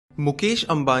Mukesh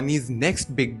Ambanis next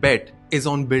big bet is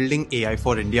on building AI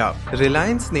for India.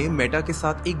 Reliance ने Meta के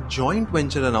साथ एक जॉइंट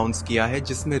वेंचर अनाउंस किया है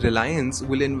जिसमें Reliance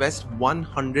will invest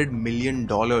 $100 million,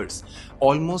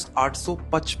 almost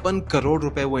 855 crore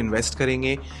रुपए वो इन्वेस्ट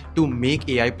करेंगे to make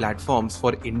AI platforms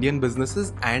for Indian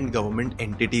businesses and government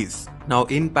entities. Now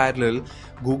in parallel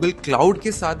Google cloud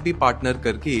के साथ भी पार्टनर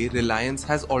करके Reliance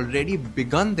has already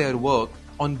begin their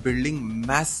work on building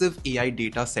massive AI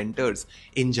data centres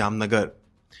in Jamnagar.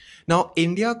 Now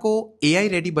India को AI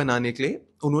ready बनाने के लिए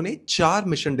उन्होंने 4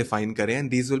 mission define करे and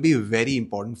these will be very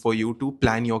important for you to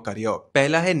plan your career.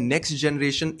 पहला है next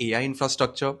generation AI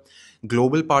infrastructure,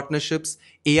 global partnerships,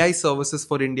 AI services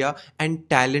for India and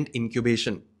talent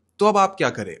incubation. तो अब आप क्या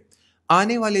करें?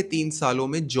 आने वाले 3 सालों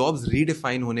में जॉब्स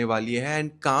रीडिफाइन होने वाली है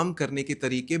एंड काम करने के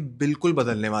तरीके बिल्कुल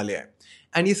बदलने वाले हैं।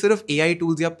 एंड ये सिर्फ एआई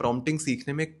टूल्स या प्रॉम्प्टिंग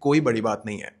सीखने में कोई बड़ी बात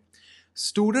नहीं है।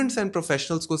 स्टूडेंट्स एंड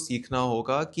प्रोफेशनल्स को सीखना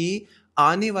होगा कि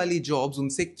आने वाली जॉब्स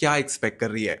उनसे क्या एक्सपेक्ट कर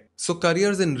रही है। सो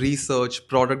careers in research,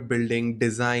 product building,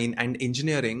 design and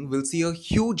engineering will see a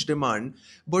huge demand,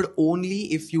 but only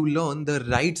if you learn the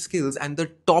right skills and the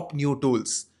top new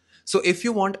tools. So if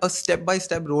you want a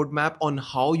step-by-step roadmap on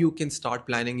how you can start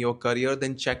planning your career,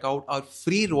 then check out our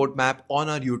free roadmap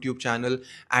on our YouTube channel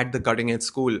at The Cutting Edge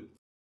School.